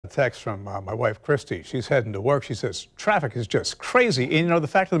text from my wife, Christy. She's heading to work. She says, traffic is just crazy. And, you know, the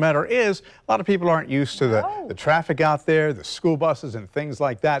fact of the matter is, a lot of people aren't used to the traffic out there, the school buses and things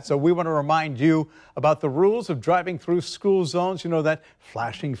like that. So we want to remind you about the rules of driving through school zones. You know, that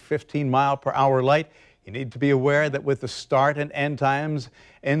flashing 15-mile-per-hour light. You need to be aware that with the start and end times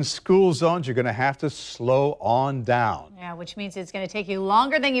in school zones, you're going to have to slow on down. Yeah, which means it's going to take you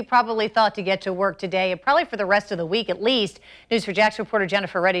longer than you probably thought to get to work today, and probably for the rest of the week at least. News4JAX reporter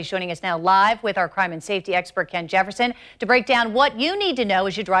Jennifer Reddy is joining us now live with our crime and safety expert Ken Jefferson to break down what you need to know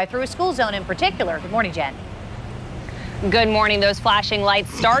as you drive through a school zone in particular. Good morning, Jen. Good morning. Those flashing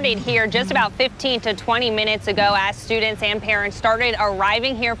lights started here just about 15 to 20 minutes ago as students and parents started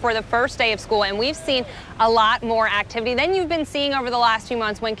arriving here for the first day of school. And we've seen a lot more activity than you've been seeing over the last few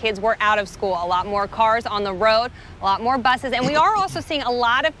months when kids were out of school. A lot more cars on the road, a lot more buses. And we are also seeing a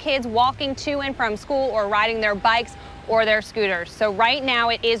lot of kids walking to and from school or riding their bikes or their scooters. So right now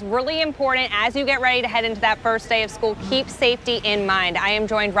it is really important as you get ready to head into that first day of school, keep safety in mind. I am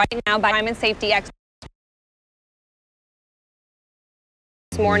joined right now by crime and safety expert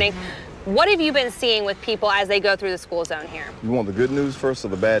this morning. What have you been seeing with people as they go through the school zone here? You want the good news first or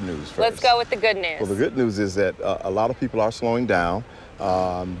the bad news first? Let's go with the good news. Well, the good news is that a lot of people are slowing down.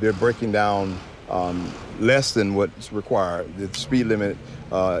 They're breaking down less than what's required. The speed limit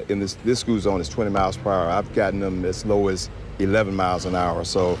in this school zone is 20 miles per hour. I've gotten them as low as 11 miles an hour.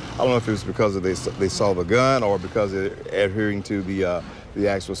 So I don't know if it was because of they saw the gun or because they're adhering to the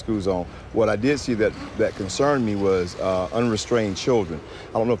actual school zone. What I did see that concerned me was unrestrained children.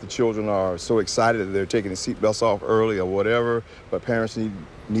 I don't know if the children are so excited that they're taking the seatbelts off early or whatever, but parents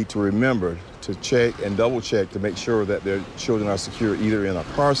need to remember to check and double check to make sure that their children are secure either in a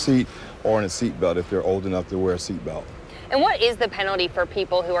car seat or in a seatbelt if they're old enough to wear a seatbelt. And what is the penalty for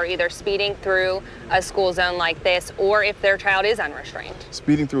people who are either speeding through a school zone like this or if their child is unrestrained?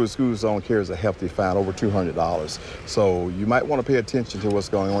 Speeding through a school zone carries a hefty fine, over $200. So you might want to pay attention to what's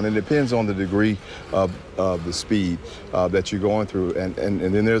going on. It depends on the degree of the speed that you're going through. And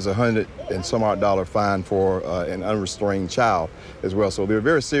then there's $100 and some odd fine for an unrestrained child as well. So they're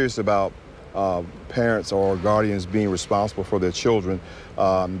very serious about parents or guardians being responsible for their children.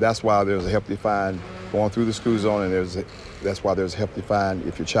 That's why there's a hefty fine going through the school zone, and that's why there's a hefty fine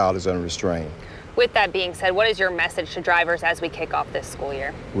if your child is unrestrained. With that being said, what is your message to drivers as we kick off this school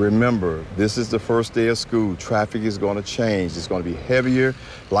year? Remember, this is the first day of school. Traffic is going to change. It's going to be heavier.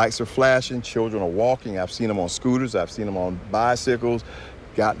 Lights are flashing. Children are walking. I've seen them on scooters. I've seen them on bicycles.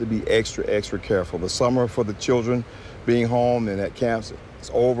 Got to be extra, extra careful. The summer for the children being home and at camps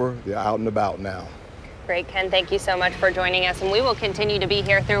is over. They're out and about now. Great, Ken. Thank you so much for joining us, and we will continue to be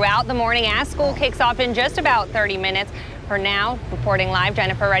here throughout the morning as school kicks off in just about 30 minutes. For now, reporting live,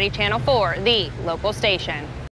 Jennifer Reddy, Channel 4, the local station.